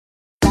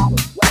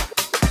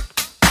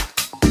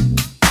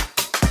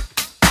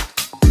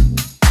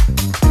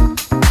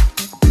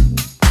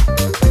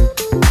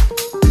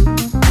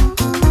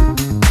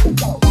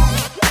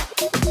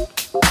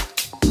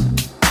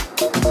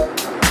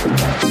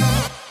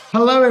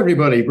Hello,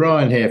 everybody.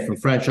 Brian here from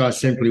Franchise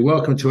Simply.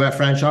 Welcome to our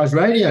franchise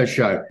radio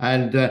show.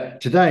 And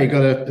today,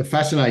 got a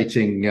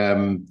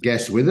fascinating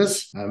guest with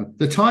us.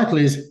 The title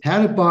is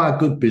How to Buy a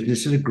Good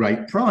Business at a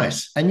Great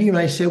Price. And you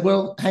may say,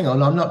 well, hang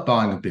on, I'm not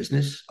buying a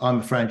business.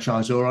 I'm a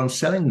franchisor. I'm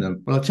selling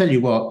them. Well, I'll tell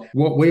you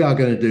what we are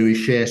going to do is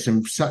share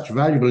some such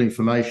valuable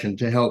information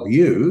to help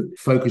you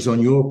focus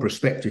on your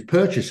prospective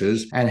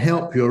purchasers and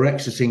help your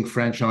exiting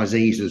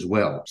franchisees as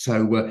well.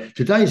 So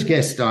today's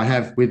guest I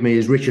have with me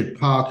is Richard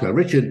Parker.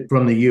 Richard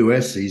from the US.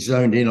 He's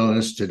zoned in on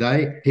us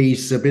today.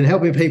 He's been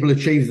helping people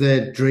achieve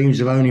their dreams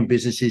of owning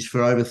businesses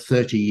for over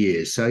 30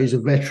 years. So he's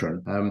a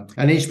veteran.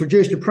 And he's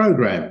produced a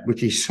program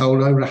which he's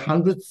sold over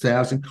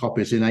 100,000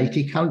 copies in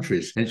 80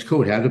 countries. And it's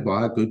called How to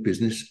Buy a Good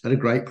Business at a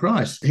Great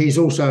Price. He's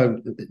also,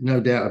 no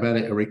doubt about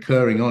it, a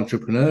recurring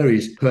entrepreneur.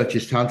 He's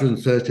purchased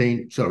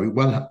 13,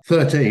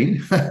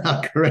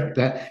 I'll correct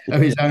that,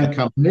 of his own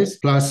companies,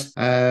 plus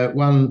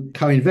one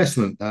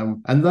co-investment.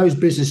 And those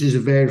businesses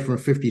have varied from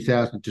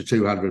 50,000 to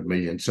 200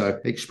 million. So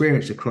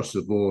experience across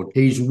the board.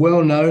 He's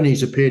well known.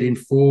 He's appeared in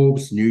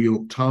Forbes, New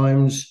York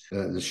Times,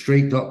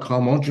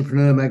 TheStreet.com,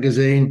 Entrepreneur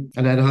Magazine,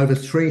 and had over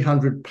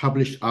 300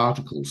 published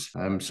articles.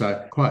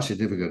 So quite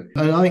significant.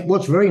 And I think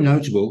what's very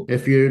notable,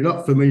 if you're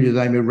not familiar with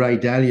the name of Ray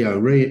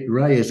Dalio,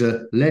 Ray is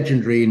a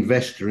legendary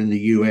investor in the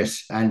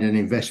US and an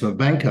investment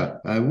banker,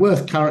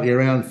 worth currently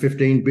around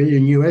 15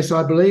 billion US,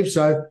 I believe.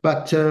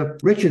 But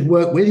Richard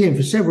worked with him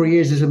for several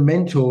years as a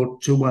mentor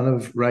to one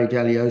of Ray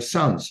Dalio's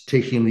sons,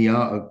 teaching him the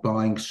art of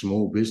buying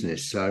small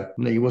business. So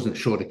he wasn't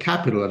short of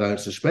capital, I don't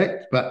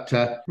suspect. But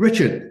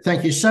Richard,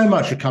 thank you so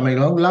much for coming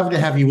along. Lovely to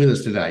have you with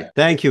us today.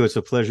 Thank you. It's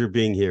a pleasure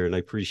being here, and I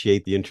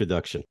appreciate the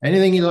introduction.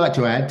 Anything you'd like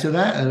to add to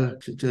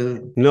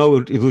that? No,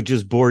 it would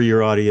just bore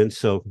your audience.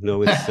 So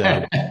no, it's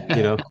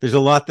there's a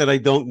lot that I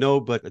don't know,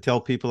 but I tell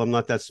people I'm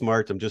not that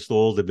smart. I'm just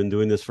old. I've been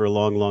doing this for a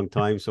long, long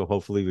time. So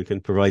hopefully we can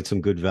provide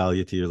some good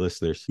value to your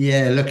listeners.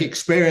 Yeah, look,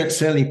 experience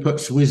certainly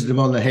puts wisdom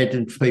on the head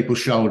of people's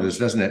shoulders,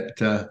 doesn't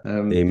it?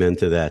 Amen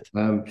to that.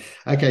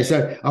 Okay,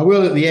 so I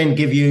will at the end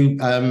give you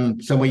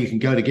somewhere you can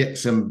go to get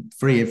some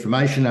free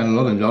information and a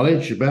lot of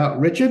knowledge about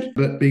Richard.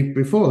 But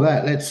before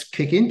that, let's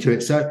kick into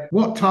it. So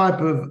what type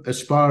of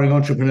aspiring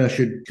entrepreneur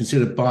should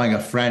consider buying a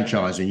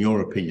franchise, in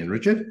your opinion,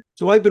 Richard?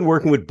 So I've been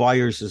working with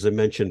buyers, as I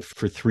mentioned,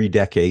 for 3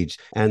 decades.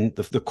 And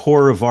the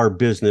core of our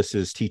business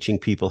is teaching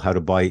people how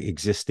to buy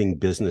existing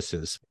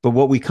businesses. But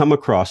what we come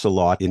across a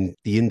lot in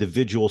the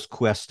individual's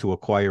quest to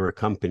acquire a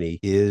company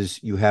is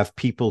you have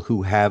people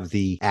who have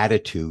the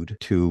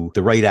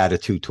right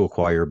attitude to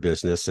acquire a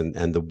business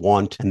and the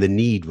want and the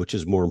need, which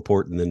is more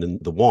important than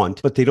the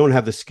want, but they don't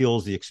have the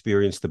skills, the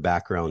experience, the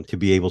background to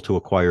be able to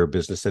acquire a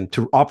business and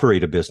to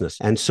operate a business.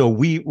 And so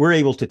we're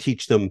able to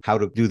teach them how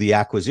to do the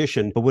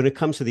acquisition. But when it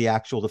comes to the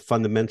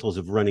fundamentals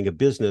of running a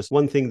business,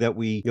 one thing that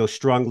we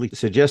strongly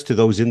suggest to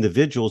those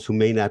individuals who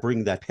may not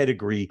bring that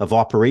pedigree of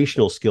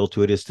operational skill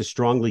to it is to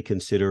strongly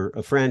consider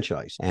a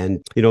franchise.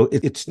 And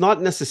it's not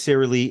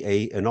necessarily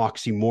an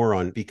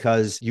oxymoron,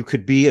 because you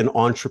could be an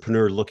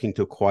entrepreneur looking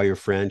to acquire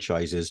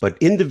franchises, but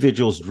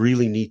individuals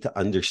really need to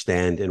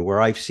understand, and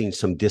where I've seen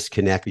some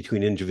disconnect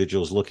between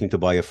individuals looking to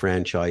buy a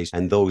franchise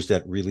and those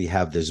that really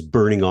have this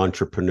burning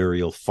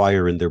entrepreneurial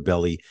fire in their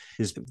belly,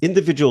 is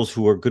individuals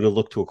who are going to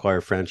look to acquire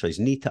a franchise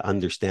need to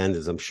understand,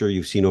 as I'm sure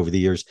you've seen over the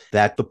years,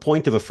 that the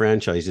point of a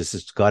franchise is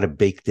it's got a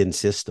baked-in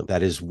system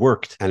that has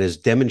worked and has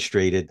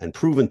demonstrated and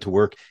proven to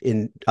work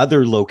in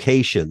other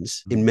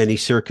locations in many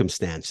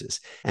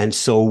circumstances. And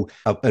so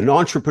an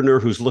entrepreneur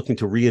who's looking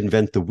to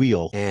reinvent the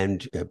wheel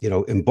and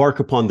embark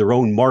upon their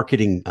own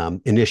marketing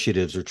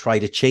initiatives or try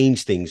to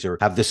change things or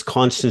have this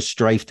constant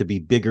strife to be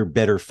bigger,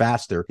 better,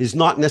 faster is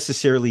not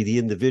necessarily the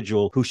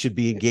individual who should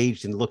be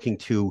engaged in looking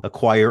to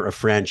acquire a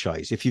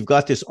franchise. If you've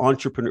got this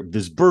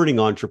burning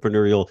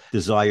entrepreneurial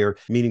desire,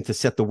 meaning to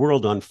set the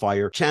world on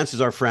fire,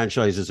 chances are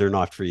franchises are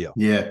not for you.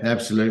 Yeah,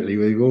 absolutely.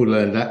 We've all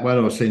learned that one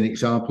or seen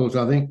examples,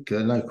 I think.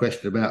 No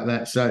question about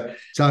that. So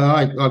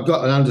I've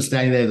got an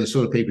understanding there of the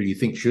sort of people you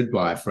think should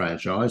buy a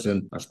franchise.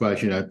 And I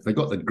suppose, if they've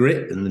got the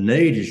grit and the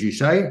need, as you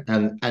say,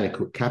 and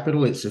adequate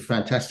capital, it's a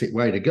fantastic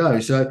way to go.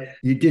 So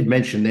you did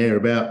mention there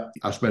about,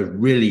 I suppose,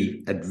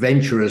 really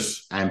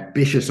adventurous,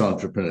 ambitious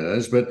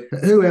entrepreneurs, but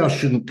who else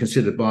shouldn't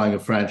consider buying a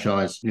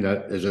franchise,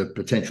 as a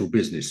potential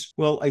business?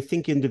 Well, I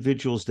think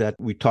individuals that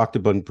we talked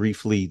about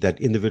briefly, that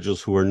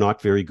individuals who are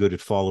not very good at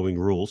following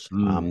rules.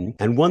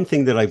 And one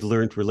thing that I've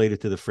learned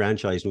related to the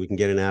franchise, and we can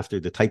get in after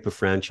the type of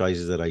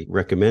franchises that I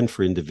recommend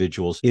for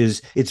individuals,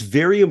 is it's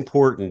very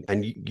important,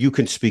 and you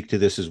can speak to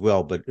this as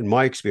well, but in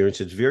my experience,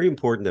 it's very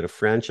important that a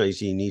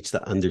franchisee needs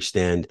to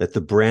understand that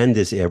the brand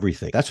is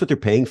everything. That's what they're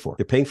paying for.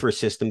 They're paying for a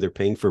system, they're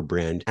paying for a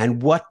brand.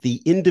 And what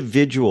the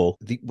individual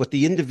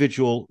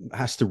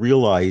has to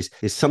realize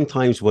is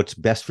sometimes what's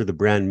best for the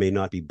brand may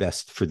not be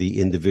best for the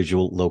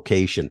individual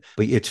location.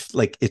 but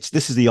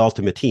this is the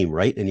ultimate team,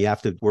 right? And you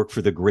have to work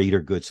for the greater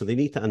good. So they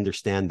need to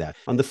understand that.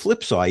 On the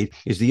flip side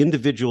is the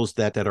individuals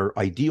that are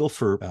ideal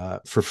for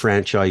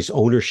franchise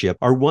ownership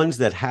are ones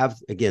that have,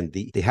 again,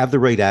 they have the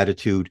right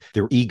attitude,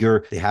 they're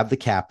eager, they have the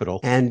capital,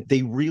 and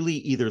they really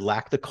either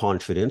lack the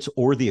confidence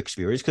or the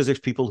experience, because there's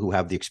people who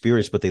have the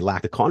experience, but they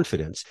lack the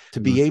confidence to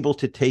be able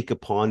to take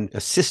upon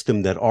a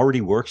system that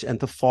already works and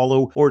to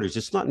follow orders.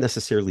 It's not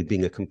necessarily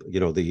being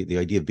the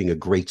idea of being a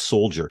great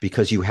soldier,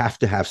 because you have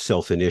to have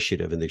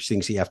self-initiative and there's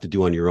things you have to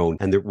do on your own.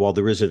 And while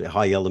there is a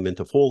high element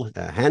of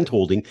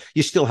hand-holding,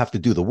 you still have to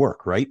do the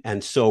work, right?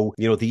 And so,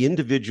 the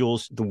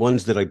individuals, the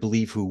ones that I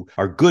believe who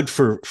are good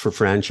for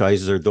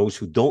franchises are those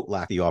who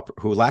lack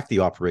the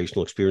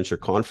operational experience or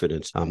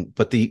confidence.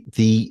 But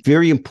the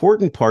very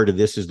important part of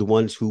this is the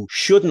ones who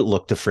shouldn't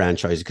look to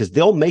franchise, because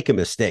they'll make a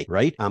mistake,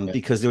 right?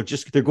 Because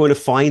they're going to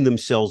find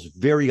themselves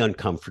very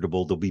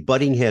uncomfortable. They'll be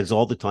butting heads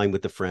all the time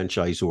with the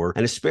franchisor,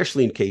 and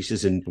especially in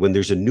cases when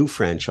there's a new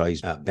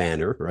franchise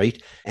banner,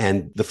 right?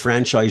 And the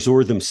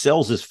franchisor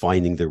themselves is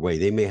finding their way.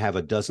 They may have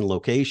a dozen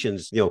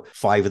locations,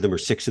 5 of them or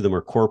 6 of them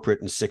are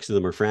corporate and 6 of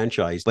them are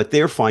franchise, but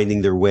they're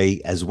finding their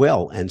way as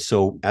well. And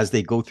so as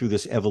they go through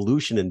this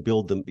evolution and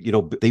build them,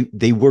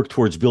 they work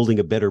towards building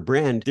a better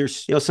brand.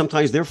 There's,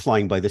 sometimes they're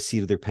flying by the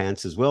seat of their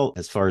pants as well,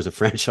 as far as a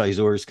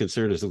franchisor is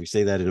concerned, as we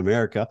say that in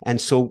America. And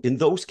so in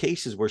those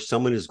cases where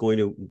someone is going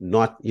to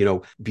not,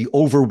 be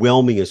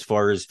overwhelming as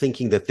far as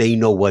thinking that they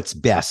know what's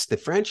best, the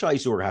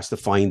franchisor has to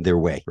find their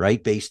way,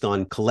 right? Based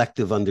on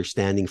collective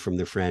understanding from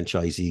the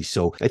franchisees.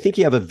 So I think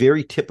you have a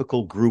very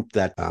typical group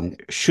that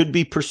should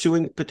be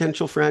pursuing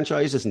potential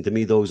franchises. And to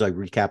me, I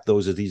recap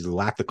those as these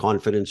lack the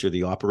confidence or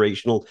the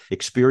operational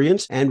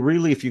experience. And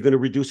really, if you're going to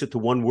reduce it to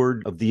one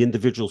word of the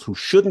individuals who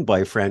shouldn't buy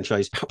a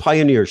franchise,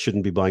 pioneers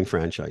shouldn't be buying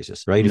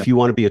franchises, right? Yeah. If you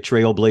want to be a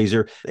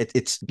trailblazer,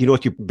 it's you're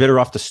better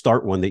off to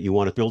start one that you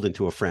want to build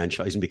into a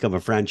franchise and become a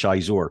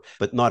franchisor,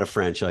 but not a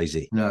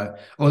franchisee. No.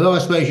 Although I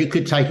suppose you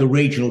could take a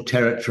regional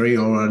territory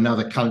or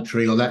another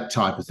country or that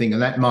type of thing,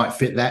 and that might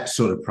fit that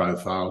sort of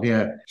profile.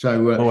 Yeah.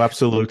 So,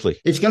 absolutely.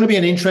 It's going to be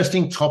an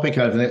interesting topic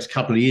over the next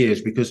couple of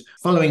years, because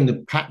following the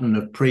pattern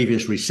of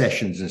previous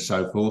recessions and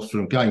so forth,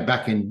 from going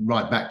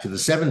right back to the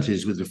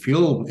 70s with the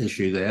fuel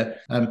issue there,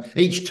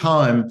 each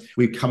time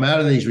we've come out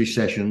of these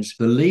recessions,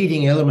 the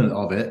leading element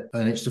of it,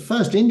 and it's the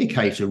first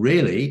indicator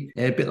really,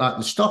 a bit like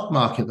the stock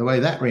market, the way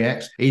that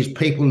reacts, is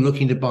people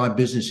looking to buy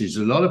businesses.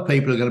 A lot of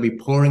people are going to be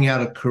pouring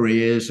out of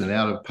careers and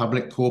out of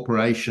public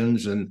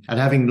corporations and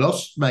having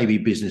lost maybe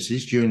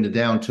businesses during the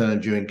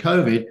downturn during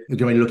COVID, are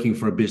going to be looking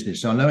for a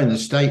business. So I know in the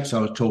States, I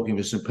was talking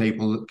with some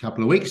people a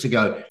couple of weeks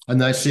ago, and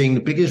they're seeing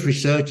the biggest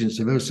resurgence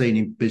they've ever seen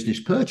in business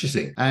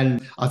purchasing.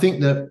 And I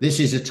think that this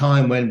is a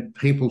time when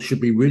people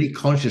should be really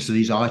conscious of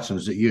these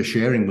items that you're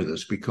sharing with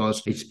us,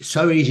 because it's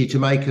so easy to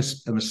make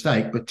a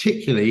mistake,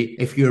 particularly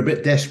if you're a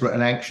bit desperate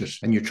and anxious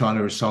and you're trying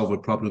to resolve a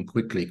problem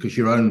quickly because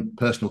your own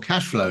personal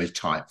cash flow is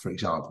tight, for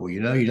example.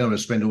 You don't want to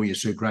spend all your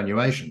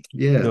superannuation.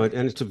 Yeah. No,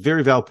 and it's a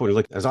very valid point.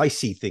 Like, as I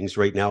see things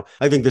right now,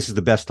 I think this is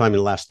the best time in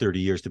the last 30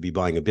 years to be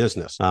buying a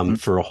business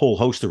for a whole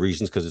host of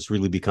reasons, because it's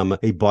really become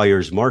a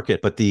buyer's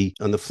market. But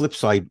on the flip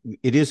side,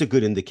 it is a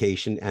good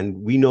indication. And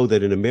we know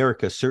that in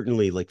America,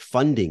 certainly like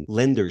funding,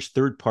 lenders,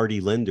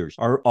 third-party lenders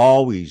are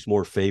always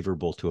more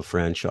favorable to a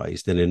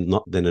franchise than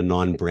a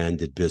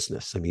non-branded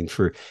business. I mean,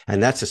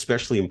 and that's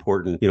especially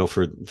important,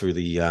 for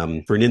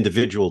an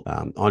individual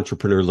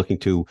entrepreneur looking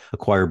to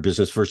acquire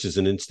business versus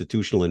an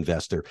institutional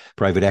investor,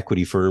 private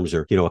equity firms,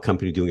 or a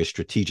company doing a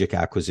strategic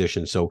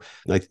acquisition. So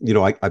I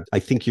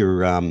think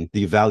the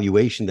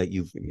evaluation that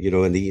you've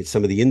and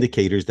some of the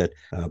indicators that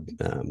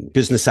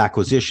business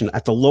acquisition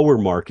at the lower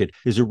market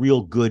is a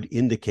real good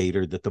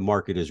indicator that the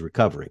market is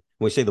recovering.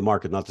 When we say the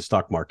market, not the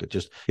stock market,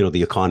 just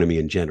the economy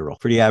in general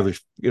for the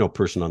average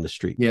person on the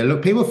street. Yeah,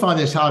 look, people find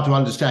this hard to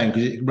understand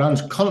because it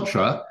runs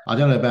contra. I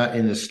don't know about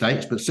in the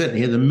States, but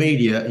certainly here the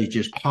media is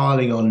just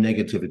piling on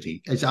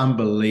negativity. It's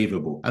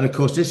unbelievable, and of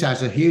course this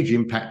has a huge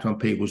impact on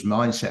people's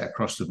mindset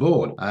across the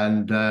board,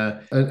 and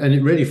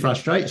it really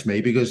frustrates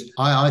me because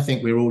I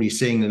think we're already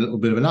seeing a little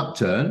bit of an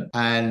upturn,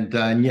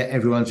 and yet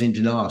everyone's in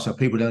denial, so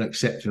people don't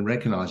accept and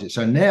recognize it.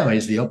 So now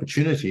is the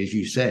opportunity, as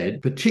you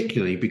said,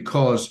 particularly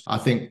because I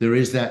think there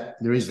is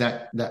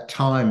that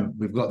time.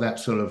 We've got that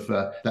sort of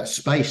that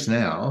space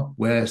now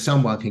where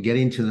someone can get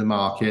into the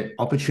market.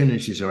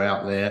 Opportunities are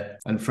out there,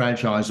 and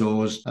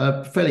franchisors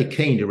are fairly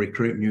keen to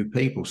recruit new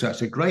people. So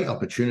it's a great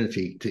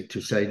opportunity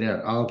to say,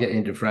 no, I'll get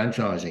into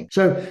franchising.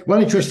 So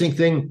one interesting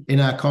thing in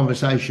our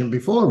conversation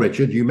before,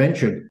 Richard, you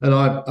mentioned, and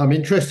I'm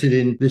interested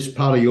in this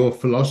part of your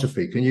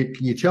philosophy. Can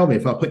you tell me,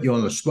 if I put you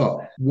on the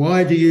spot,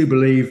 why do you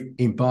believe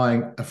in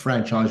buying a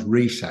franchise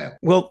resale?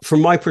 Well,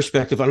 from my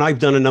perspective, and I've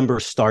done a number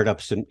of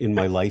startups in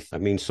my life, life. I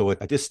mean, so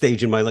at this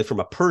stage in my life, from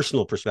a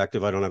personal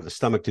perspective, I don't have the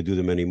stomach to do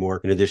them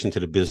anymore, in addition to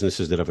the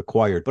businesses that I've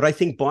acquired. But I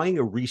think buying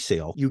a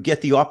resale, you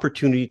get the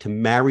opportunity to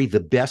marry the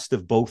best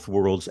of both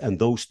worlds, and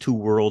those two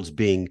worlds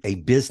being a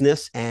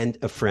business and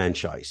a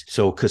franchise.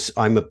 So, because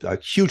I'm a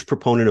huge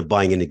proponent of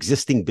buying an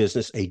existing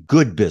business, a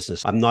good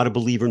business. I'm not a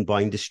believer in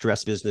buying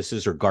distressed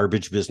businesses or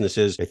garbage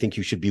businesses. I think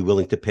you should be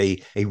willing to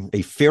pay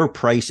a fair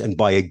price and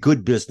buy a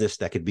good business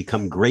that could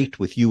become great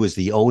with you as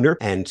the owner,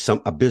 and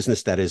a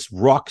business that is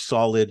rock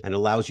solid and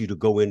allows you to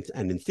go in,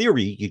 and in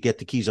theory, you get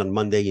the keys on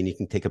Monday and you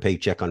can take a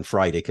paycheck on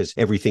Friday because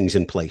everything's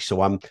in place.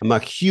 So I'm a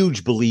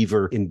huge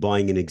believer in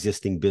buying an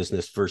existing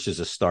business versus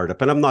a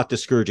startup. And I'm not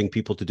discouraging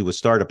people to do a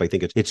startup. I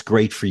think it's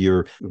great for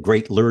your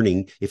great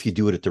learning if you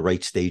do it at the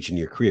right stage in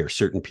your career.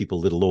 Certain people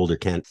a little older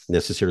can't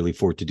necessarily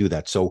afford to do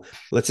that. So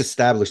let's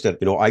establish that,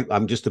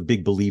 I'm just a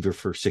big believer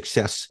for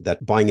success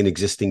that buying an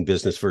existing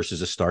business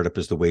versus a startup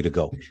is the way to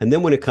go. And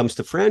then when it comes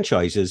to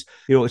franchises,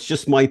 it's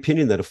just my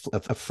opinion that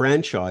a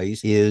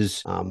franchise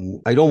is,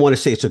 I don't want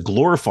to say it's a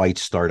glorified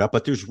startup,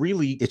 but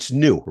it's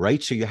new,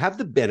 right? So you have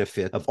the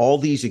benefit of all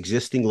these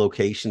existing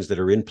locations that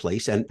are in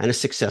place and a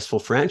successful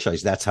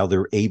franchise. That's how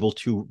they're able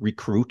to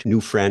recruit new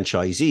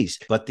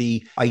franchisees. But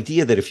the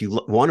idea that if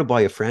you want to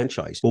buy a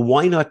franchise, well,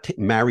 why not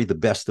marry the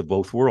best of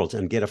both worlds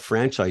and get a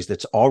franchise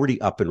that's already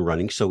up and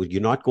running, so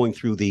you're not going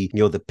through the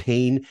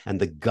pain and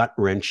the gut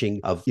wrenching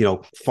of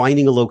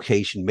finding a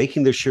location,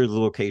 making sure the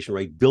location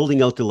right,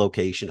 building out the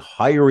location,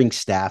 hiring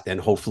staff, and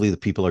hopefully the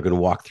people are going to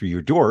walk through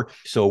your door.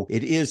 So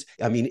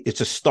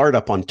it's a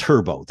startup on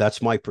turbo.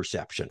 That's my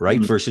perception, right?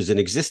 Mm-hmm. Versus an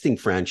existing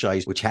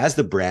franchise, which has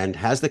the brand,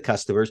 has the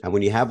customers. And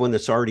when you have one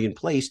that's already in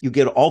place, you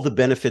get all the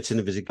benefits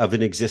of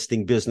an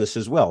existing business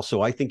as well.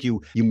 So I think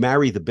you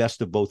marry the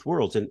best of both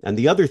worlds. And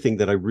the other thing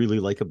that I really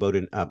like about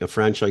a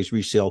franchise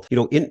resale,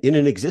 in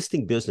an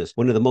existing business,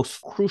 one of the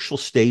most crucial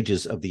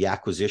stages of the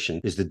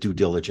acquisition is the due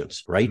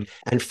diligence, right?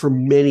 Mm-hmm. And for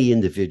many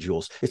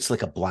individuals, it's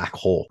like a black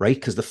hole, right?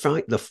 Because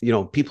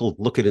people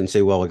look at it and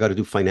say, well, I got to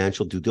do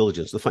financial due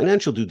diligence. The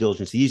financial due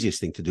diligence is the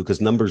easiest thing to do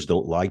because numbers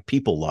don't lie,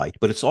 people lie.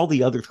 But it's all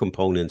the other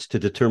components to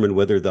determine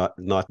whether or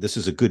not this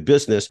is a good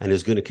business and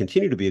is going to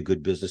continue to be a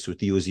good business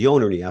with you as the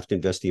owner. And you have to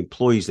invest the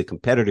employees, the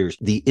competitors,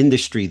 the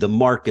industry, the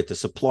market, the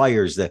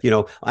suppliers,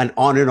 and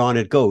on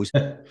it goes.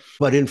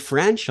 But in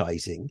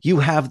franchising, you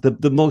have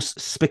the most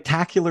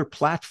spectacular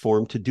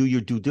platform to do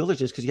your due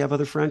diligence because you have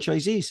other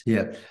franchisees.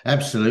 Yeah,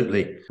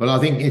 absolutely. Well, I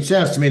think it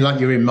sounds to me like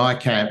you're in my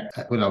camp.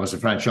 When I was a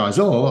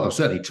franchisor, or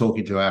certainly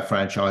talking to our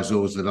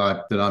franchisors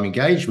that I'm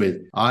engaged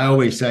with, I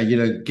always say,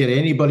 get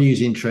anybody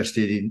who's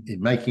interested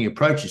in making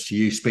approaches to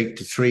you, speak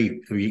to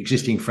 3 of your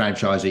existing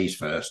franchisees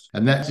first.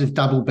 And that's a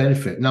double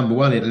benefit. Number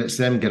one, it lets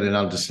them get an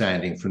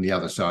understanding from the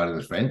other side of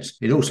the fence.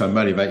 It also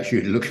motivates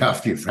you to look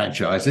after your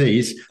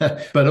franchisees,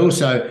 but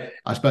also,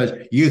 I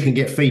suppose, you can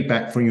get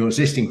feedback from your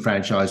existing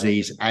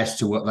franchisees as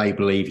to what they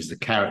believe is the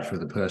character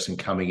of the person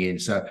coming in.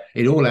 So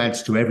it all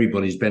adds to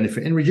everybody's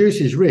benefit and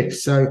reduces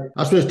risk. So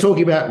I suppose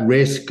talking about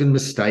risk and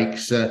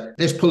mistakes,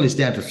 let's pull this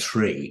down to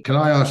 3. Can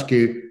I ask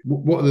you,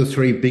 what are the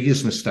 3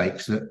 biggest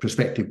mistakes that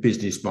prospective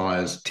business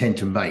buyers tend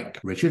to make,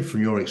 Richard,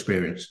 from your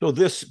experience? So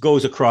this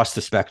goes across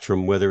the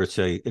spectrum, whether it's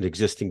an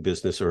existing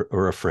business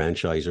or a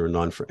franchise or a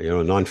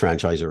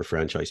non-franchise or a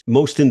franchise.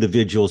 Most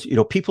individuals,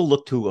 people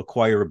look to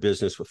acquire a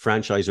business with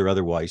franchise or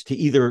otherwise to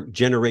either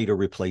generate or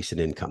replace an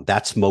income.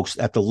 That's most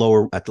at the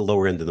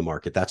lower end of the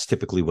market. That's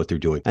typically what they're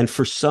doing. And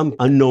for some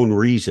unknown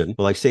reason,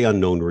 well, I say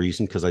unknown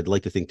reason because I'd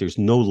like to think there's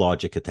no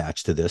logic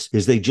attached to this,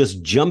 is they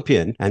just jump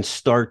in and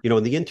start,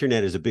 and the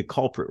internet is a big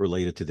culprit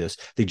related to this.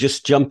 They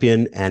just jump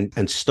in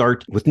and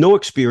start with no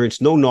experience,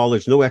 no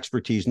knowledge, no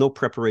expertise, no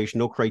preparation,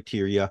 no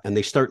criteria. And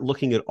they start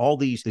looking at all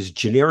this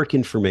generic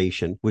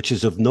information, which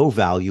is of no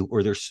value,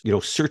 or they're,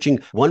 searching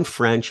one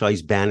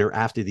franchise banner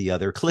after the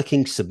other,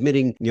 clicking,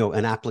 submitting,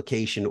 an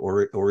application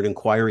or an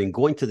inquiry and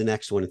going to the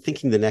next one and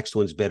thinking the next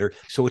one's better.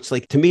 So it's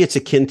like, to me, it's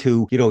akin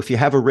to, if you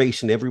have a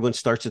race and everyone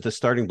starts at the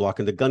starting block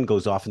and the gun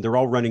goes off and they're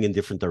all running in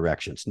different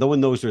directions. No one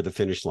knows where the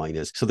finish line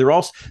is. So they're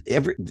all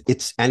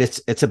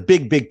it's a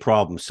big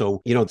problem.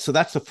 So, so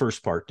that's the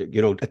first part,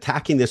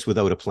 attacking this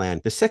without a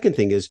plan. The second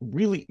thing is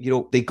really,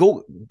 they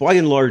go, by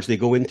and large, they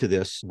go into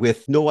this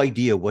with no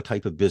idea what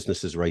type of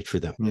business is right for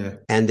them. Yeah.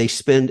 And they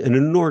spend an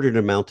inordinate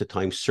amount of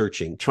time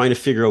searching, trying to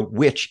figure out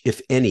which,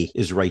 if any,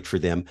 is right for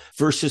them,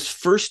 versus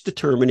first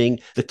determining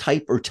the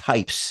type or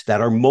types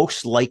that are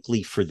most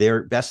likely for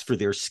their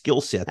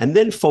skill set, and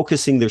then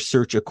focusing their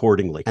search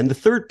accordingly. And the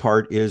third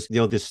part is,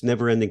 this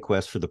never-ending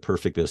quest for the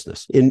perfect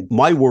business. In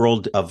my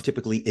world of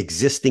typically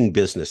existing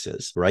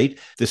businesses, right,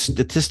 the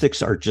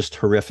statistics are just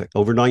horrific.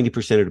 Over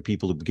 90% of the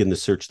people who begin the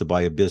search to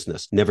buy a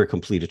business never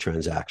complete a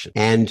transaction.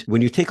 And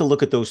when you take a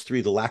look at those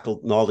 3, the lack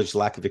of knowledge,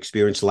 lack of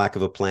experience, lack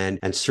of a plan,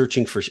 and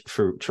searching for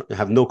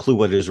have no clue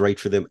what is right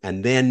for them,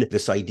 and then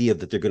this idea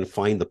that they're going to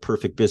find the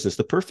perfect business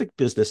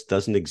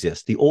doesn't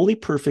exist. The only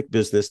perfect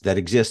business that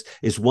exists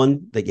is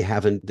one that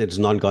has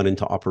not gone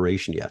into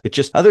operation yet. It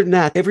just, other than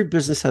that, every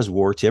business has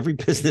warts, every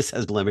business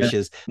has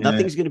blemishes. Yeah.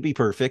 Nothing's going to be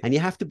perfect. And you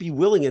have to be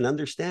willing and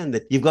understand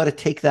that you've got to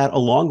take that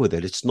along with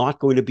it. It's not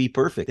going going to be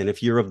perfect. And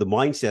if you're of the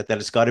mindset that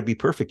it's got to be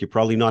perfect, you're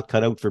probably not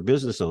cut out for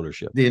business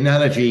ownership. The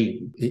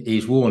analogy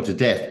is worn to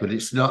death, but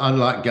it's not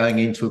unlike going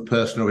into a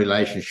personal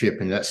relationship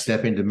and that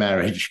step into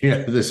marriage.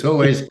 There's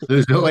always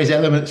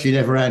elements you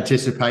never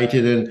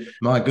anticipated, and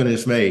my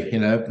goodness me,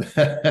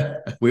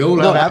 we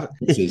all have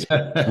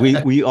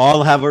we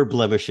all have our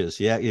blemishes.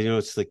 Yeah,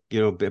 it's like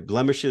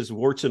blemishes,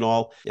 warts and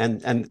all,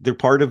 and they're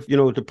part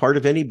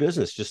of any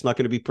business. Just not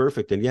going to be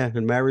perfect. And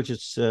in marriage,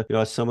 it's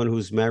as someone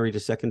who's married a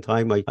second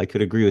time, I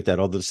could agree with that.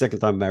 Although the second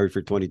time I'm married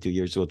for 22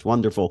 years, so it's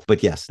wonderful.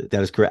 But yes,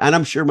 that is correct, and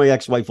I'm sure my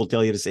ex-wife will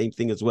tell you the same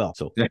thing as well.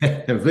 So,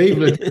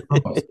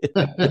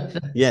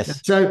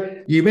 yes. So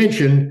you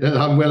mentioned that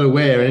I'm well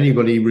aware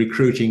anybody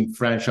recruiting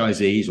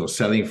franchisees or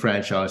selling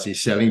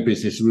franchises, selling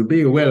businesses would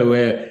be well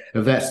aware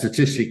of that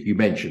statistic you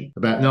mentioned.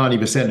 About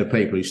 90% of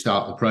people who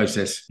start the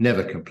process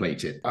never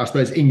complete it. I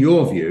suppose, in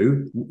your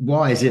view,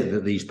 why is it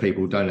that these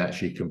people don't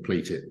actually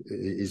complete it?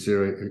 Is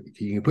there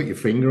you can put your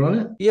finger on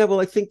it? Yeah, well,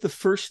 I think the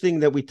first thing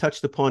that we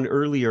touched upon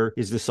earlier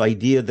is this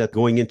idea that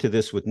going into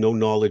this with no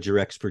knowledge or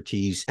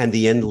expertise and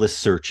the endless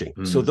searching.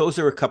 So those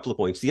are a couple of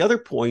points. The other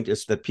point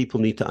is that people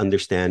need to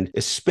understand,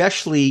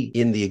 especially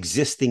in the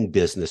existing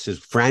businesses,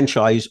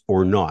 franchise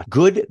or not,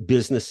 good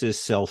businesses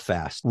sell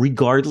fast,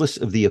 regardless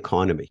of the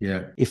economy.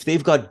 Yeah. If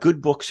they've got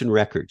good books and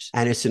records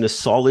and it's in a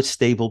solid,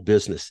 stable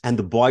business and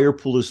the buyer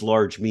pool is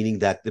large, meaning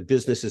that the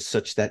business is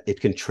such that it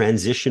can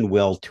transition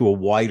well to a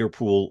wider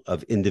pool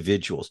of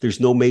individuals. There's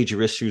no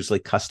major issues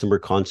like customer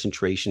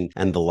concentration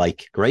and the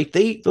like, right?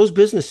 Those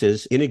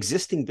businesses in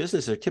existing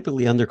business are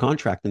typically under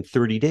contract in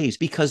 30 days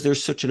because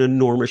there's such an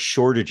enormous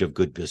shortage of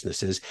good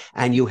businesses.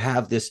 And you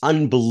have this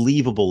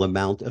unbelievable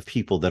amount of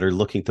people that are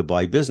looking to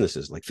buy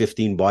businesses, like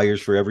 15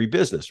 buyers for every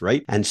business,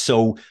 right? And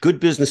so good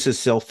businesses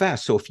sell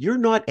fast. So if you're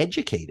not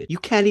educated, you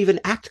can't even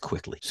act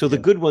quickly. So the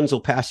good ones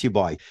will pass you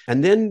by.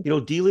 And then,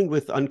 dealing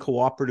with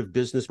uncooperative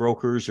business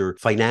brokers or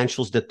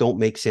financials that don't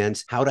make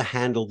sense, how to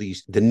handle the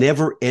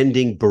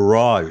never-ending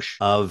barrage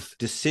of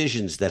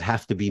decisions that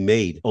have to be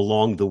made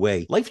along the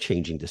way,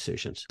 life-changing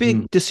decisions,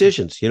 big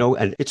decisions,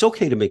 and it's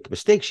okay to make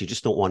mistakes. You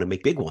just don't want to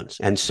make big ones.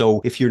 And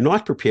so if you're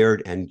not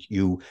prepared and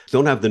you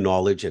don't have the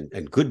knowledge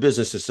and good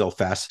businesses sell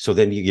fast, so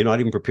then you're not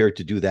even prepared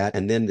to do that.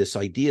 And then this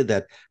idea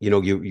that,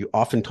 you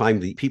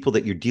oftentimes the people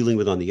that you're dealing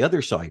with on the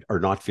other side are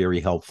not very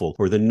helpful,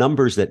 or the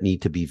numbers that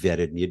need to be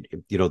vetted,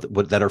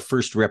 that are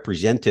first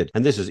represented.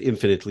 And this is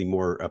infinitely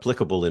more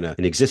applicable in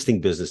an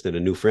existing business than a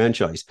new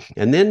franchise.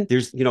 And then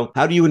there's,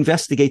 how do you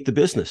investigate the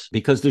business?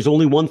 Because there's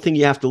only one thing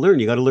you have to learn.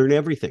 You got to learn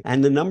everything.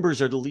 And the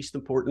numbers are the least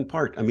important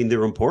part. I mean,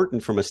 they're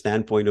important from a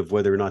standpoint of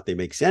whether or not they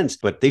make sense,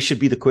 but they should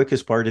be the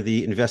quickest part of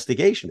the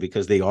investigation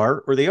because they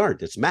are or they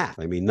aren't. It's math.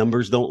 I mean,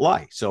 numbers don't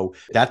lie. So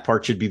that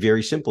part should be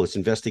very simple. It's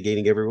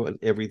investigating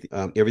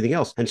everything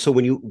else. And so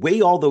when you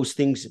weigh all those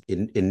things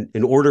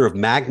in order of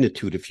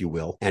magnitude, if you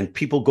will, and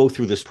people go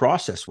through this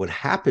process, what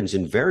happens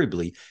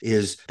invariably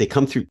is they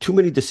come through too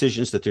many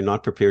decisions that they're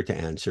not prepared to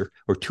answer,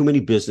 or too many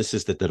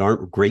businesses that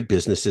aren't great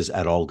businesses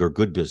at all, or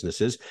good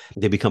businesses.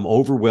 They become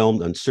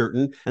overwhelmed,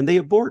 uncertain, and they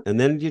abort. And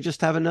then you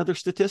just have another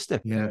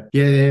statistic. Yeah,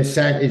 it's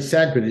sad. It's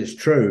sad, but it's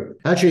true.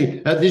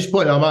 Actually, at this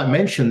point, I might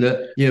mention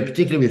that,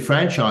 particularly with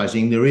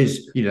franchising,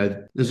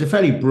 there's a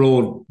fairly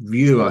broad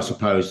view, I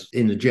suppose,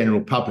 in the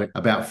general public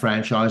about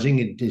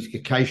franchising. It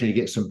occasionally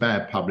gets some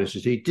bad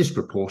publicity,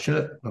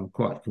 disproportionate. I'm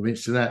quite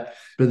convinced of that.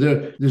 But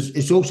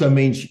it also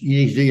means you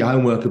need to do your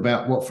homework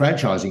about what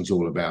franchising is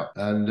all about.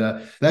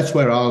 And that's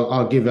where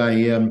I'll give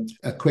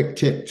a quick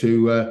tip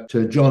to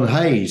John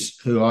Hayes,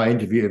 who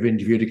have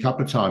interviewed a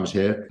couple of times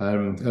here,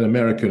 an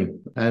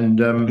American.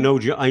 And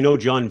I know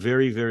John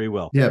very, very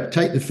well. Yeah,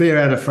 Take the Fear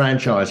Out of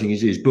Franchising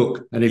is his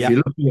book. And if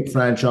you're looking at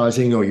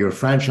franchising, or you're a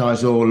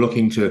franchisor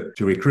looking to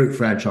recruit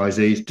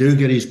franchisees, do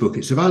get his book.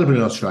 It's available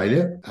in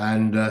Australia.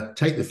 And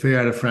Take the Fear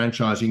Out of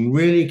Franchising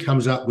really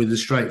comes up with the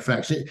straight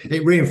facts.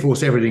 It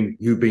reinforces everything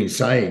you've been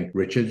saying,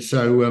 Richard.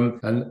 So,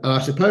 and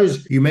I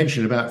suppose you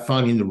mentioned about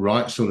finding the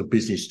right sort of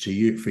business for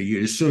you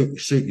to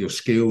suit your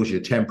skills,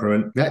 your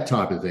temperament, that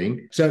type of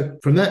thing. So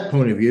from that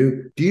point of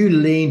view, do you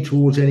lean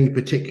towards any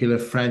particular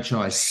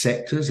franchise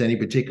sectors, any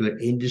particular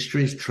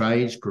industries,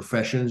 trades,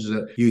 professions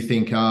that you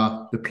think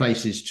are the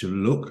places to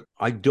look?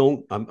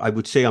 I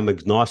would say I'm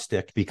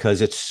agnostic, because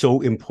it's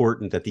so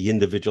important that the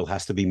individual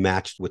has to be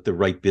matched with the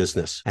right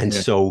business. And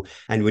so,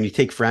 and when you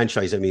take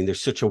franchise, I mean,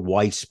 there's such a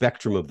wide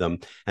spectrum of them.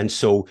 And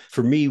so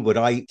for me, what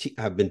I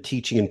have been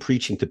teaching and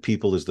preaching to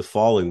people is the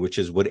following, which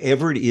is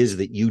whatever it is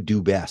that you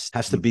do best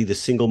has to be the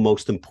single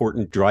most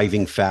important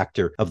driving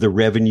factor of the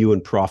revenue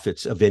and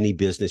profits of any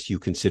business you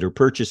consider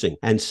purchasing.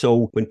 And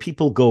so when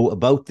people go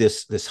about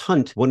this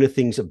hunt, one of the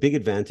things, a big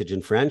advantage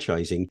in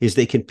franchising is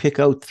they can pick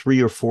out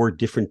 3 or 4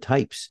 different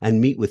types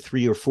and meet with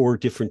 3 or 4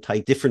 different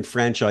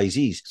different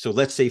franchisees. So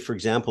let's say, for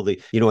example,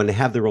 and they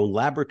have their own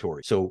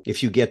laboratory. So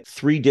if you get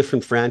 3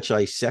 different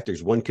franchise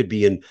sectors, one could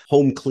be in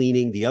home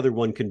cleaning, the other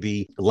one can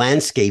be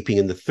landscaping,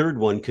 and the third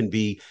one can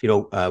be,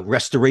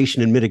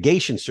 restoration and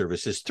mitigation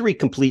services, 3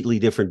 completely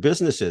different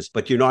businesses,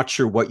 but you're not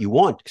sure what you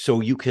want.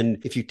 So you can,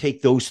 if you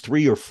take those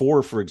 3 or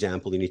 4, for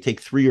example, and you take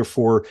 3 or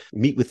 4,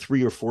 meet with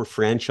 3 or 4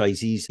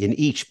 franchisees in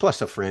each,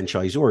 plus a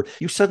franchisor,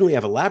 you suddenly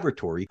have a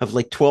laboratory of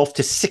like 12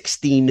 to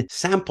 16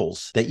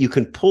 samples that you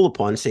can pull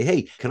upon and say,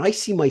 hey, can I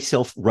see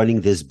myself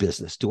running this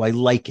business? Do I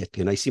like it?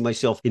 Can I see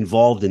myself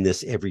involved in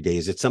this every day?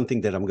 Is it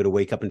something that I'm going to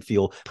wake up and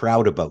feel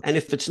proud about? And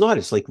if it's not,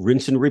 it's like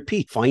rinse and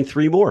repeat. Find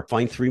 3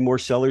 more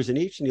sellers in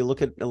each, and you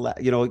look at,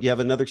 you have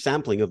another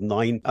sampling of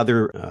 9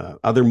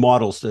 other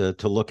models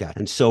to look at.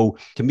 And so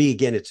to me,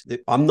 again,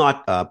 I'm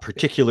not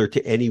particular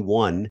to any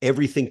one.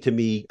 Everything to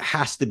me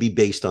has to be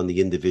based on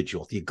the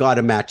individual. You got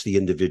to match the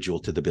individual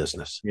to the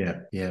business.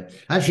 Yeah.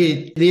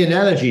 Actually, the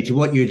analogy to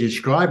what you're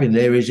describing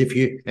there is if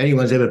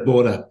anyone's ever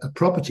bought a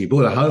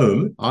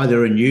home,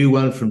 either a new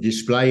one from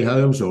Display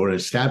Homes or an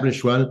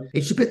established one,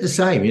 it's a bit the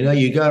same.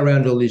 You go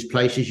around all these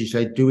places, you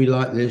say, do we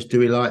like this? Do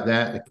we like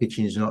that? The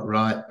kitchen's not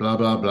right, blah,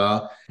 blah,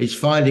 blah. It's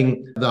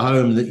finding the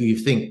home that you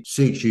think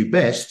suits you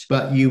best,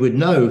 but you would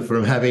know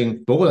from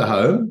having bought a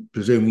home,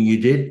 presuming you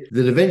did,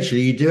 that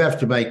eventually you do have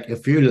to make a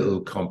few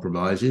little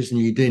compromises and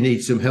you do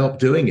need some help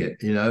doing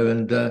it,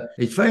 and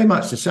it's very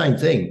much the same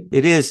thing.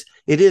 It is.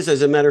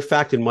 As a matter of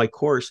fact, in my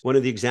course, one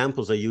of the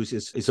examples I use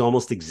is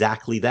almost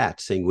exactly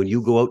that, saying when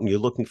you go out and you're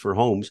looking for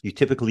homes, you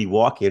typically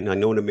walk in, I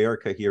know in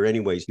America here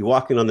anyways, you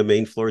walk in on the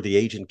main floor, the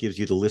agent gives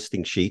you the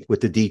listing sheet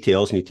with the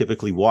details, and you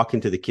typically walk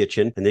into the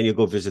kitchen, and then you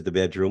go visit the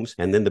bedrooms,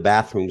 and then the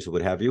bathrooms,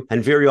 what have you.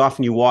 And very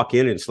often you walk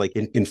in, and it's like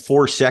in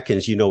 4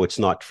 seconds, it's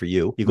not for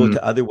you. You go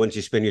to other ones,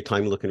 you spend your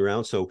time looking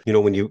around. So,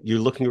 when you're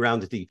looking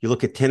around you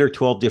look at 10 or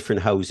 12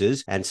 different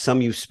houses, and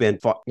some you've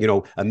spent,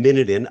 a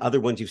minute in,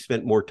 other ones you've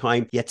spent more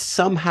time, yet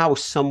somehow,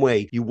 some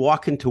way, you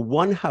walk into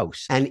one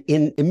house and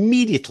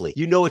immediately,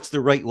 it's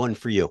the right one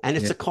for you. And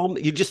it's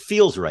it just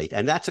feels right.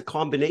 And that's a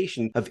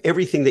combination of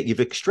everything that you've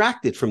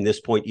extracted from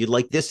this point. You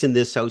like this in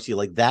this house, you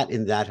like that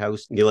in that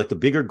house, you like the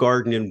bigger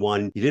garden in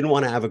one, you didn't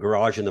want to have a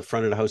garage in the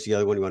front of the house, the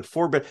other one you want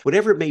 4 bed,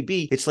 whatever it may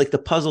be. It's like the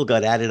puzzle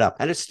got added up,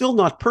 and it's still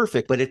not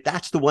perfect, but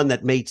that's the one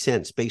that made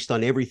sense based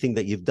on everything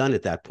that you've done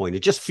at that point.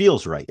 It just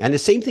feels right. And the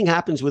same thing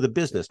happens with a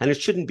business, and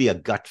it shouldn't be a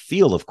gut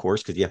feel, of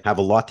course, because you have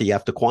a lot that you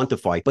have to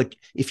quantify. But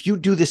if you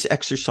do this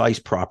exercise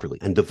properly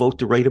and devote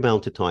the right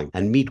amount of time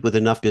and meet with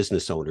enough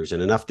business owners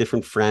and enough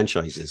different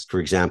franchises, for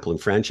example, and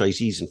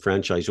franchisees and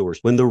franchisors,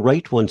 when the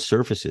right one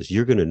surfaces,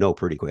 you're going to know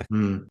pretty quick.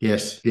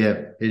 Yes.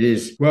 Yeah, it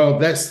is. Well,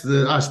 that's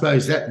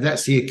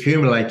that's the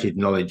accumulated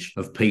knowledge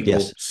of people,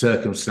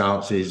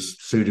 circumstances,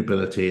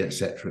 suitability,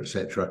 etc.,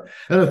 etc.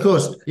 And of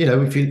course,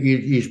 if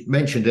you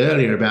mentioned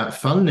earlier about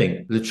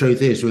funding, the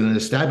truth is with an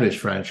established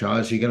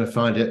franchise, you're going to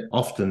find it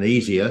often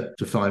easier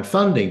to find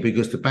funding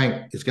because the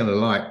bank is going to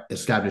like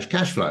established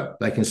cash flow.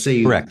 They can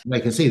see, correct. They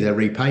can see their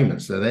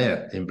repayments. They're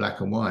there in black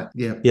and white.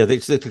 Yeah.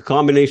 It's a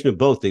combination of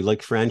both. They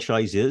like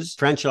franchises,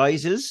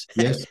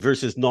 yes,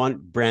 versus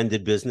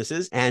non-branded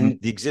businesses, and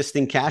the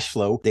existing cash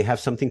flow. They have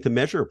something to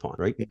measure upon,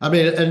 right? I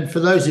mean, and for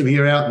those of you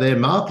who are out there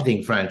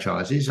marketing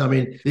franchises, I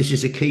mean, this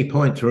is a key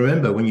point to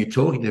remember when you're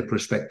talking to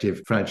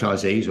prospective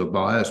franchisees or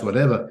buyers,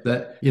 whatever,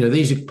 that,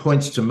 these are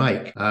points to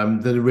make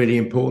that are really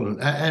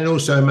important. And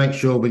also make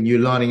sure when you're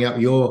lining up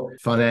your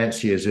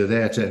financiers who are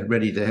there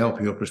ready to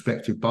help your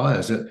prospective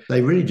buyers, that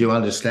they really do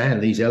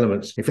understand these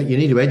elements. In fact, you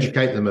need to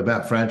educate them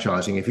about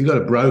franchising. If you've got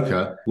a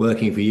broker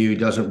working for you who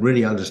doesn't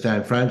really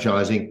understand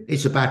franchising,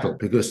 it's a battle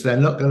because they're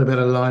not going to be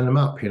able to line them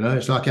up.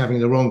 It's like having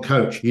the wrong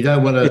coach. You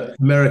don't want an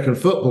American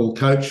football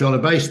coach on a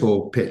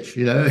baseball pitch.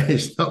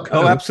 It's not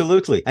going to...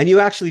 absolutely. And you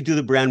actually do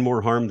the brand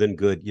more harm than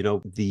good.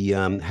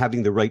 The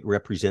having the right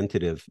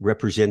representative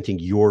representing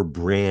your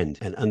brand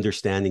and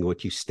understanding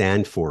what you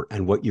stand for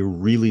and what you're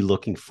really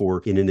looking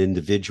for in an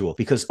individual.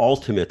 Because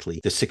ultimately,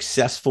 the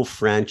successful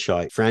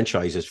franchisors,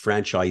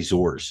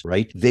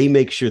 right? They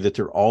make sure that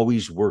they're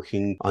always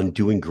working on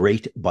doing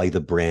great by the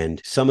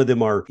brand. Some of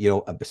them are,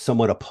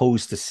 somewhat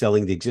opposed to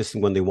selling the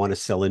existing one. They want to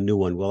sell a new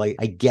one. Well, I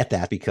get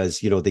that because,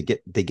 they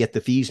get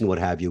the fees and what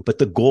have you. But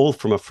the goal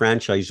from a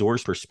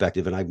franchisor's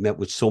perspective, and I've met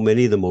with so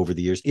many of them over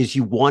the years, is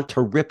you want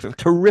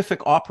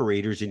terrific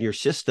operators in your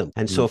system.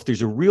 And so if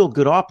there's a real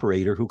good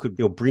operator who could,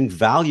 bring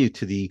value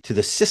to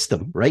the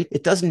system, right?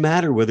 It doesn't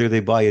matter whether they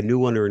buy a new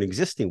one or an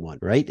existing one,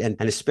 right? And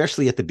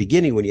especially at the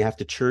beginning when you have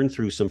to churn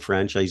through some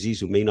franchisees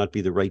who may not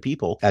be the right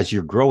people as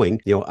you're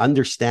growing,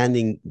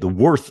 understanding the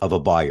worth of a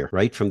buyer,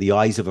 right, from the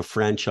eyes of a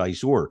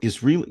franchisor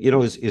is really,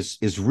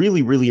 is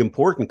really, really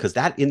important because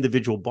that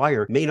individual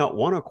buyer may not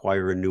want to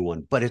acquire a new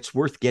one, but it's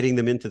worth getting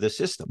them into the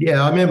system.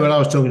 Yeah, I remember when I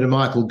was talking to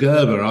Michael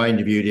Gerber, I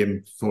interviewed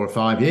him 4 or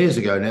 5 years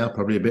ago now,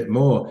 probably a bit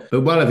more.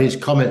 But one of his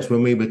comments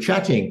when we were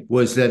chatting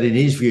was that in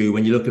his view,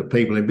 when you look at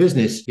people in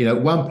business,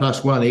 1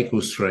 +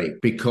 1 = 3,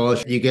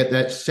 because you get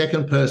that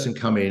second person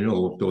come in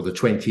or the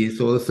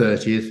 20th or the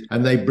 30th,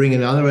 and they bring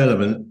another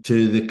element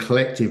to the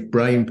collective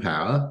brain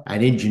power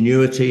and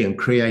ingenuity and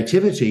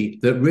creativity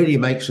that really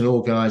makes an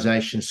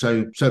organization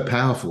so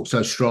powerful,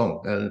 so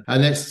strong.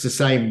 And that's the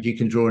same. You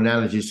can draw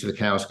analogies to the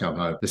cows come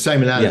home. The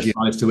same analogy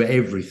applies to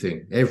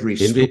everything, every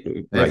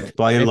right.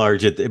 By and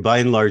large,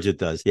 it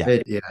does. Yeah.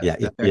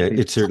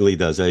 It certainly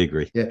does. I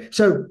agree. Yeah.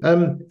 So,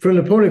 from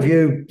the point of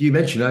view, you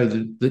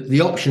mentioned,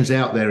 the options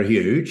out there are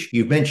huge.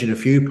 You've mentioned a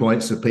few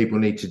points that people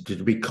need to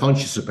be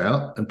conscious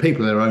about, and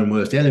people are their own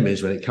worst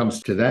enemies when it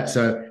comes to that.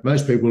 So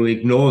most people will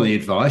ignore the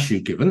advice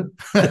you've given.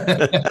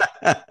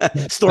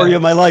 Story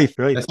of my life,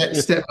 right?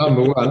 That's step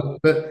number one.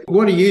 But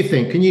what do you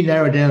think? Can you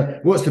narrow down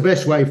what's the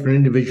best way for an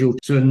individual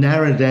to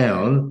narrow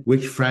down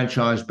which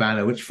franchise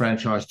banner, which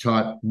franchise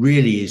type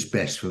really is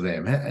best for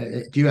them?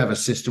 Do you have a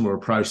system or a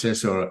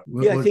process or?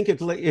 I think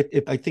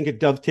it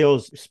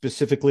dovetails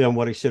specifically on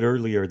what I said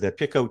earlier, that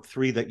pick out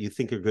 3 that you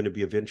think are going to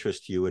be of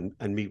interest to you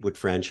and meet with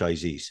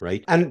franchisees,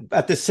 right? And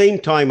at the same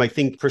time, I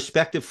think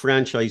prospective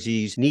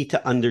franchisees need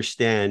to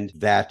understand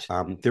that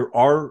there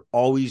are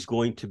always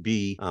going to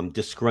be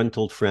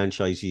disgruntled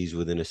franchisees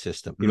within a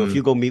system. You know, if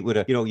you go meet with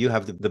you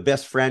have the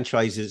best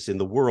franchises in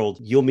the world,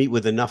 you'll meet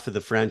with enough of the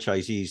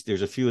franchisees.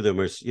 There's a few of them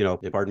are,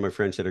 pardon my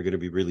French, that are going to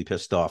be really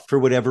pissed off for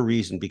whatever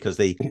reason, because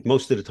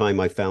most of the time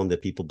I found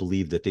that people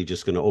believe that they're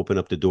just going to open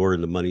up the door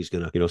and the money's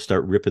going to,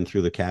 start ripping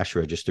through the cash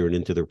register and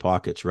into their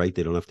pockets, right?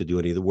 They don't have to do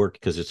any of the work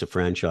because it's a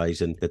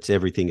franchise and that's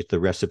everything. The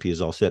recipe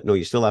is all set. No,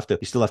 you still have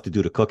to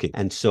do the cooking.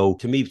 And so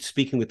to me,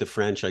 speaking with the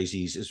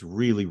franchisees is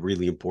really,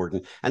 really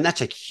important. And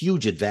that's a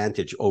huge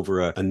advantage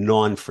over a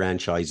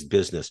non-franchised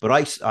business. But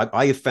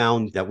I have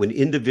found that when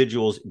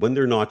individuals, when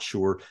they're not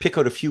sure, pick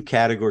out a few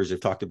categories I've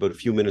talked about a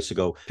few minutes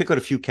ago, pick out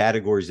a few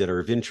categories that are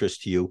of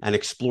interest to you and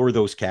explore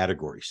those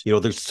categories.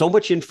 There's so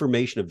much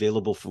information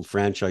available from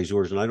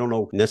franchisors, and I don't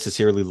know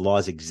necessarily the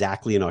laws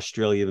exactly in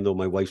Australia, even though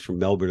my wife's from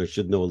Melbourne, I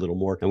should know a little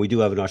more. And we do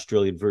have an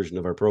Australian version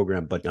of our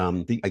program. But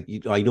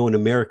I know in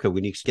America,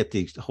 when you get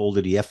the hold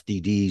of the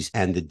FDDs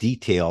and the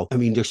detail, I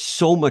mean, there's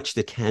so much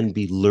that can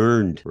be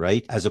learned,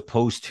 right? As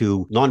opposed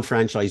to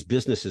non-franchise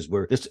businesses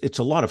where it's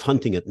a lot of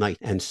hunting at night.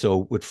 And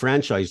so with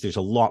franchise, there's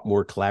a lot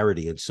more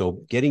clarity. And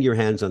so getting your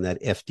hands on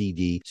that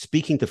FDD,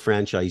 speaking to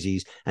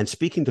franchisees and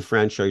speaking to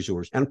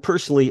franchisors. And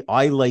personally,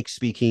 I like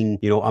speaking,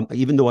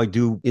 even though I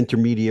do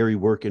intermediary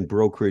work in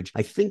brokerage,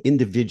 I think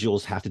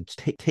individuals have to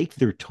take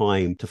their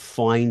time to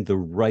find the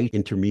right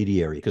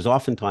intermediary, because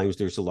oftentimes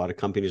there's a lot of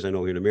companies I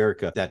know here in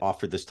America that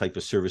offer this type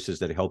of services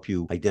that help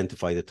you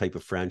identify the type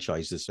of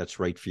franchises that's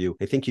right for you.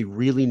 I think you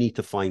really need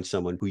to find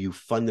someone who you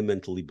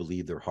fundamentally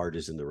believe their heart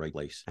is in the right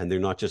place, and they're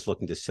not just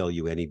looking to sell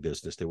you any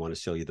business. They want to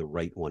sell you the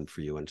right one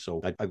for you. And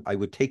so I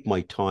would take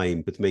my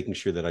time with making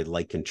sure that I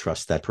like and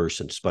trust that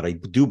person. But I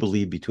do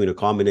believe between a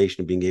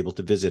combination of being able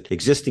to visit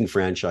existing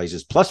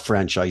franchises plus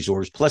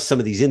franchisors plus some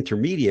of these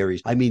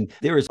intermediaries, I mean,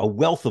 there is a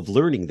wealth of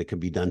learning that can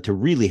be done to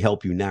really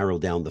help you narrow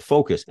down the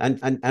focus.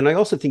 And I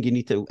also think you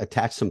need to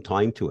attach some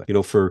time to it.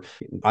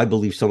 I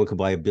believe someone could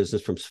buy a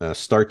business from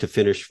start to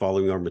finish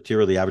following our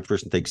material. The average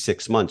person takes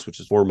 6 months, which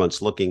is 4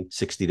 months looking,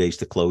 60 days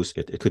to close.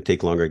 It could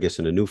take longer, I guess,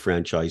 in a new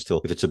franchise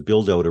till if it's a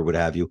build out or what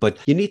have you. But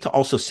you need to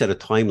also set a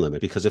time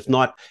limit, because if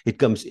not, it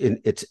comes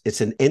in.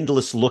 It's an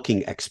endless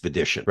looking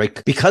expedition,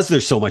 right? Because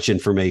there's so much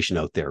information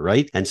out there,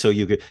 right? And so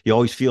you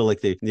always feel like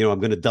I'm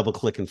going to double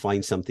click and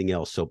find something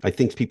else. So I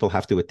think people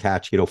have to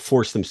attach,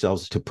 force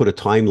themselves to put a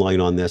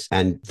timeline on this.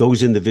 And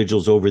those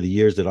individuals over the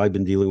years that I've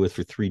been dealing with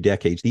for 3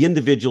 decades, the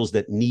individuals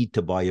that need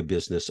to buy a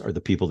business are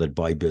the people that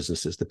buy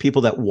businesses. The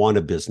people that want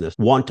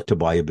to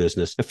buy a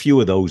business, a few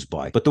of those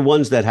buy. But the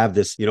ones that have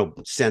this,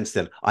 sense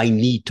that I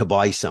need to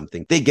buy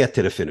something, they get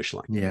to the finish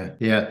line.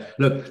 Yeah.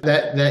 Look,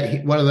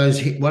 that one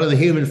of the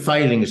human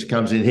failings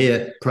comes in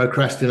here,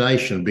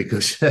 procrastination,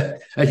 because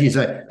as you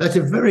say, that's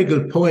a very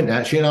good point,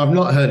 actually. And I've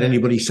not heard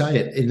anybody say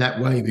it in that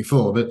way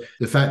before. But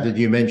the fact that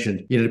you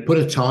mentioned, put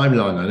a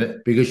timeline on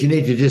it, because you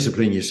need to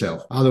discipline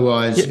yourself.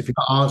 Otherwise, if you're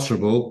not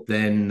answerable,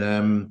 then,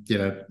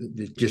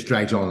 it just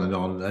drags on.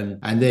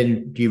 And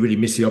then you really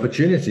miss the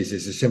opportunities.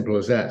 It's as simple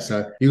as that.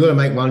 So you've got to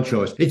make one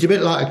choice. It's a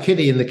bit like a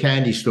kiddie in the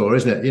candy store,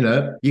 isn't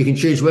it? You can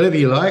choose whatever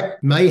you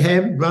like,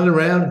 mayhem, run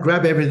around,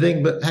 grab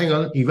everything, but hang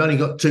on, you've only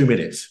got 2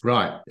 minutes.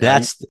 Right.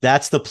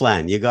 That's the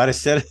plan. You got to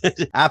set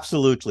it.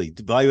 Absolutely.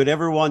 Buy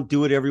whatever you want,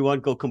 do whatever you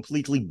want, go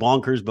completely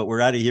bonkers, but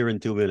we're out of here in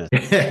 2 minutes.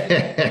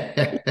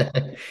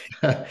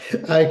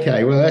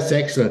 Okay, well, that's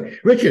excellent.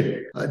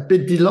 Richard, it's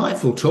been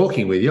delightful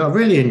talking with you. I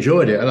really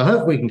enjoyed it, and I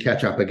hope we can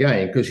catch up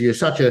again, because you're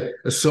such a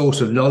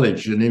source of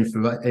knowledge and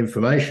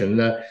information.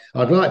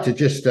 I'd like to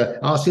just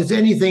ask, is there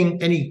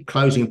any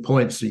closing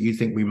points that you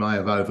think we may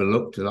have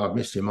overlooked that I've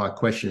missed in my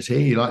questions here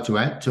you'd like to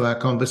add to our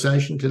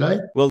conversation today?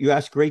 Well, you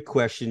asked great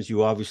questions.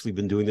 You obviously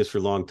been doing this for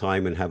a long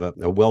time and have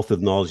a wealth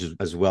of knowledge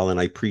as well, and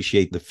I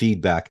appreciate the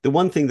feedback. The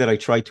one thing that I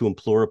try to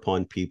implore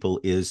upon people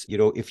is,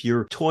 if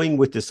you're toying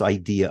with this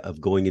idea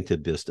of going into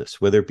business,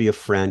 whether it be a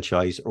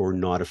franchise or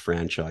not a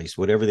franchise,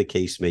 whatever the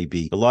case may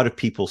be, a lot of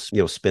people,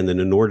 spend an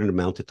inordinate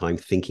amount of time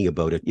thinking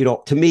about it.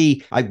 To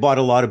me, I bought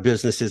a lot of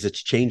businesses.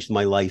 It's changed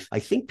my life. I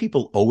think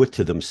people owe it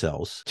to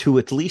themselves to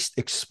at least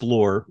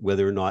explore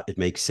whether or not it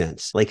makes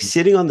sense. Like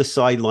sitting on the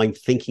sideline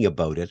thinking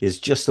about it is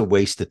just a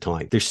waste of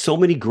time. There's so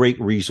many great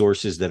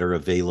resources that are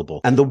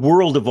available. And the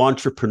world of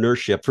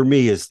entrepreneurship for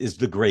me is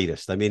the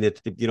greatest. I mean,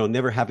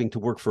 never having to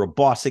work for a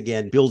boss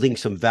again, building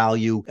some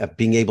value,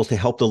 being able to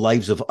help the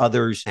lives of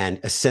others and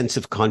a sense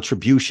of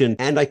contribution.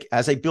 And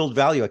as I build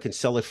value, I can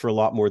sell it for a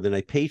lot more than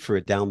I paid for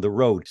it down the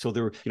road. So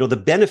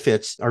the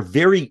benefits are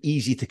very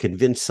easy to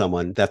convince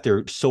someone that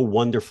they're so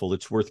wonderful,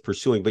 it's worth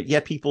pursuing. But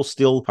yet people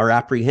still are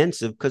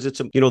apprehensive because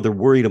they're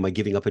worried, am I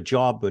giving up a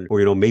job?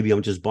 Or maybe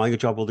I'm just buying a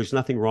job. Well, there's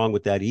nothing wrong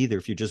with that either.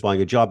 If you're just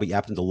buying a job, but you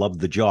happen to love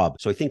the job.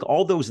 So I think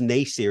all those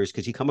naysayers,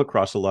 because you come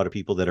across a lot of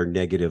people that are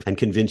negative and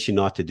convince you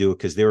not to do it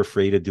because they're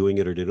afraid of doing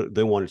it or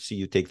they want to see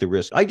you take the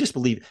risk. I just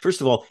believe,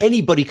 first of all,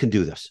 anybody can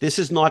do this. This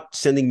is not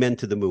sending men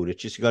to the moon.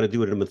 It's just you got to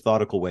do it in a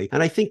methodical way.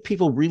 And I think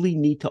people really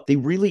they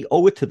really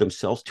owe it to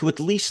themselves to at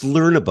least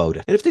learn about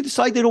it. And if they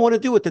decide they don't want to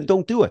do it, then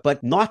don't do it.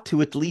 But not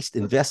to at least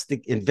invest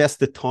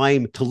the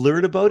time to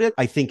learn about it,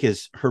 I think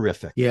is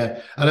horrific.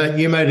 Yeah. And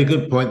you made a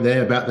good point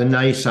there about the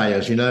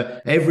naysayers.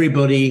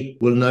 Everybody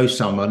will know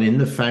someone in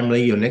the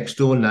family, your next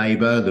door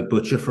neighbor, the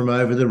butcher from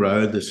over the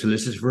road, the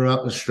solicitor from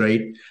up the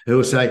street, who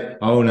will say,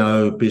 oh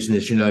no,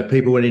 business,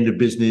 people went into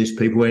business,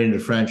 people went into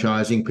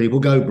franchising, people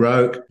go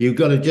broke. You've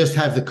got to just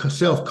have the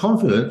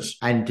self-confidence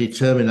and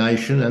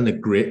determination and the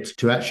grit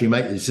to actually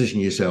make the decision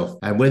yourself.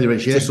 And whether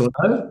it's yes or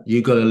no,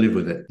 you've got to live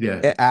with it.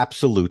 Yeah.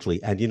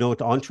 Absolutely. And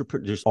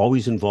entrepreneurs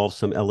always involves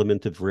some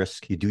element of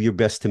risk. You do your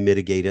best to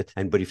mitigate it.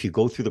 But if you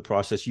go through the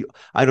process,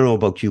 I don't know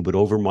about you, but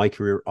over my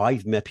career,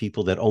 I've met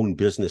people that own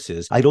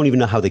businesses. I don't even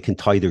know how they can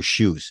tie their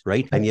shoes,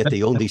 right? And yet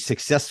they own these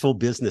successful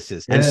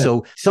businesses. And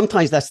so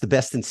sometimes that's the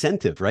best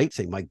incentive, right?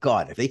 Say, my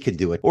God, if they can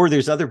do it. Or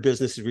there's other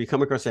businesses where you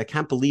come across, I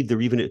can't believe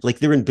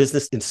they're in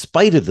business in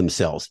spite of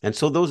themselves. And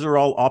so those are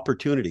all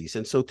opportunities.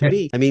 And so to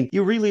me, I mean,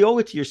 you really owe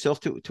it to yourself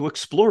to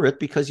explore it,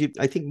 because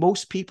I think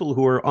most people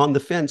who are on the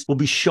fence will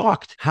be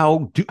shocked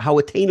how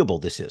attainable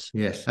this is.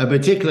 Yes. And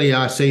particularly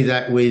I see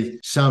that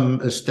with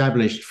some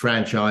established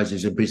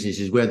franchises and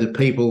businesses where the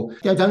people,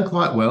 they've done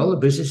quite well, the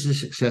business is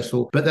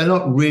successful, but they're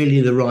not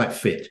really the right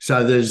fit.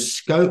 So there's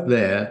scope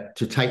there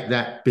to take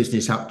that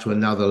business up to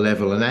another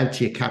level and add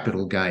to your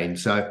capital gain.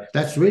 So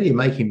that's really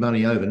making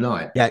money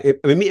overnight. Yeah,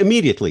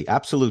 immediately.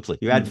 Absolutely.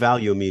 You add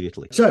value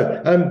immediately.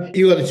 So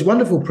you got this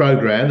wonderful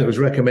program that was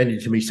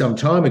recommended to me some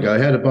time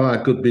ago, How to Buy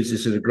a Good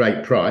Business at a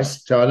Great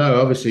Price. So I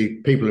know obviously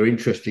people who are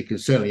interested can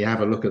certainly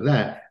have a look at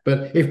that.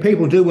 But if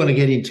people do want to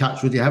get in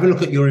touch with you, have a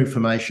look at your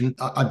information.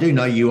 I do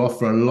know you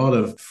offer a lot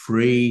of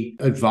free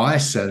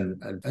advice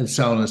and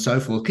so on and so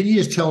forth. Can you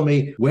just tell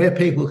me where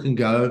people can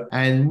go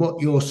and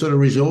what your sort of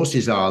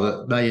resources are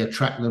that may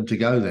attract them to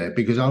go there?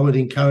 Because I would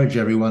encourage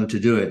everyone to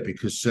do it,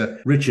 because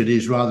Richard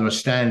is rather a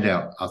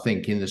standout, I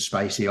think, in the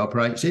space he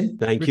operates in.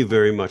 Thank you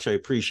very much. I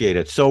appreciate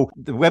it. So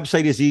the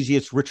website is easy.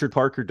 It's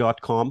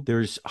richardparker.com.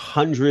 There's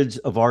hundreds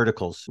of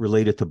articles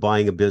related to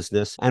buying a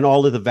business and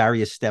all of the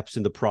various steps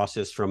in the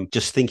process, from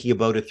just thinking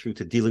about it through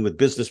to dealing with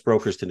business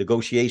brokers, to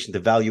negotiation, to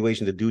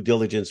valuation, to due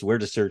diligence, where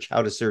to search,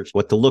 how to search,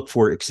 what to look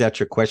for,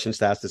 etc. Questions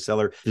to ask the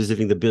seller,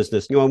 visiting the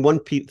business. And one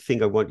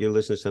thing I want your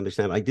listeners to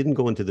understand: I didn't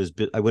go into this.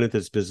 I went into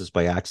this business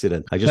by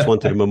accident. I just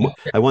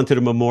wanted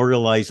to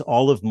memorialize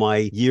all of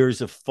my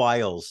years of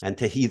files, and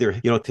to either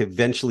to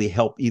eventually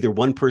help either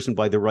one person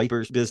buy the right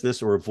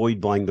business or avoid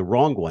buying the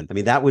wrong one. I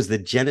mean, that was the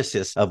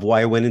genesis of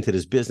why I went into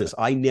this business.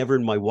 I never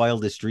in my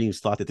wildest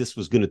dreams thought that this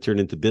was going to turn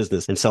into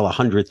business and sell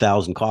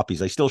 100,000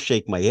 copies. I still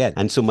shake my head.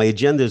 And so my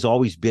agenda has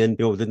always been,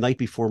 the night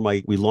before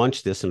we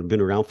launched this, and I've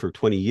been around for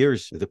 20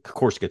 years, the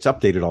course gets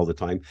updated all the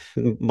time.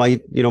 My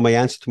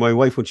answer to my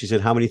wife when she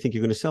said, how many think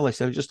you're going to sell? I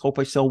said, I just hope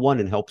I sell one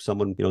and help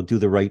someone,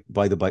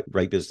 buy the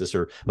right business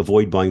or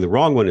avoid buying the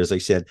wrong one, as I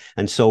said.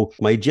 And so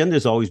my agenda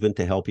has always been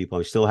to help people.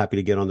 I'm still happy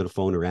to get onto the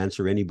phone or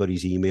answer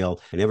anybody's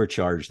email. I never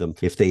charge them.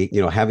 If they,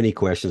 have any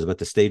questions. I'm at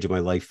the stage of my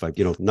life,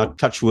 not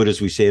touch wood, as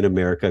we say in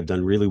America. I've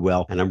done really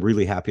well, and I'm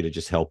really happy to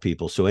just help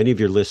people. So any of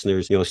your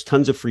listeners, there's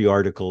tons of free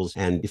articles,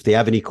 and if they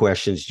have any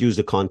questions, use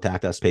the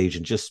contact us page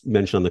and just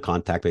mention on the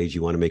contact page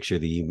you want to make sure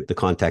the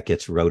contact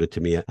gets routed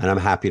to me, and I'm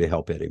happy to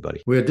help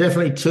anybody. We're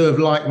definitely two of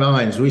like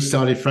minds. We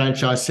started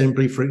Franchise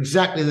Simply for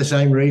exactly the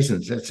same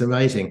reasons. That's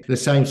amazing. The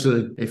same sort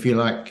of, if you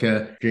like,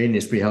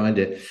 genius behind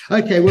it.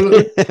 Okay,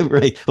 well,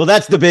 right. Well,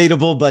 that's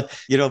debatable, but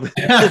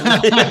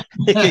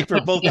for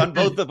both on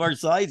both of our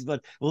sides.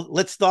 But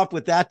let's stop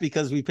with that,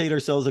 because we paid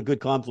ourselves a good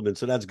compliment,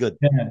 so that's good.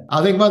 Yeah.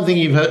 I think one thing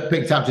you've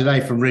picked up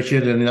today from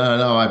Richard, and I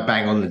know I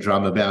bang on the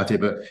drum about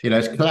it, but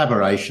it's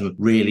collaboration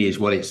really is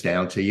what it's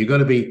down to. You've got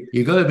to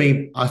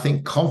be, I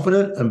think,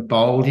 confident and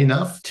bold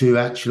enough to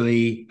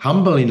actually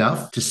humble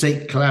enough to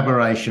seek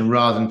collaboration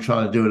rather than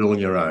trying to do it all on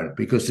your own,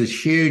 because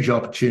there's huge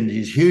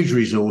opportunities, huge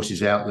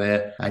resources out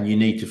there, and you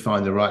need to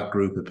find the right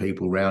group of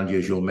people around you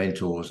as your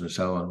mentors and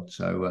so on.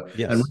 So,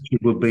 yes. And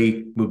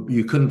Richard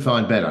you couldn't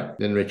find better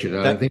than Richard.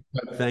 I think.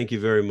 Thank you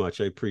very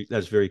much.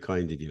 That's very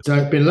kind of you. So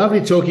it's been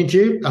lovely talking to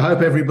you. I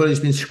hope everybody's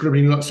been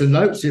scribbling lots of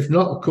notes. If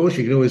not, of course,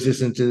 you can always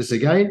listen to this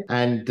again.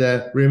 again. And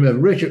remember,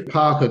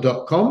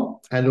 richardparker.com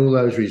and all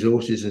those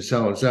resources and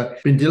so on. So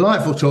it's been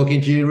delightful talking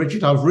to you,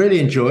 Richard. I've really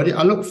enjoyed it.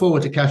 I look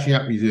forward to catching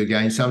up with you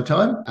again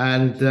sometime.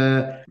 And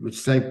would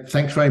say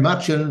thanks very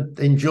much and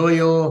enjoy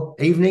your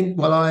evening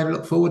while I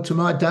look forward to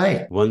my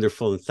day.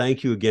 Wonderful. And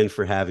thank you again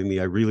for having me.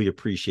 I really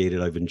appreciate it.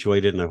 I've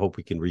enjoyed it, and I hope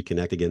we can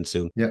reconnect again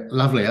soon. Yeah,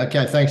 lovely.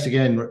 Okay, thanks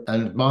again.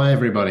 And bye,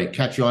 everybody.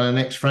 Catch you on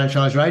the next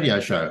Franchise Radio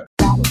Show.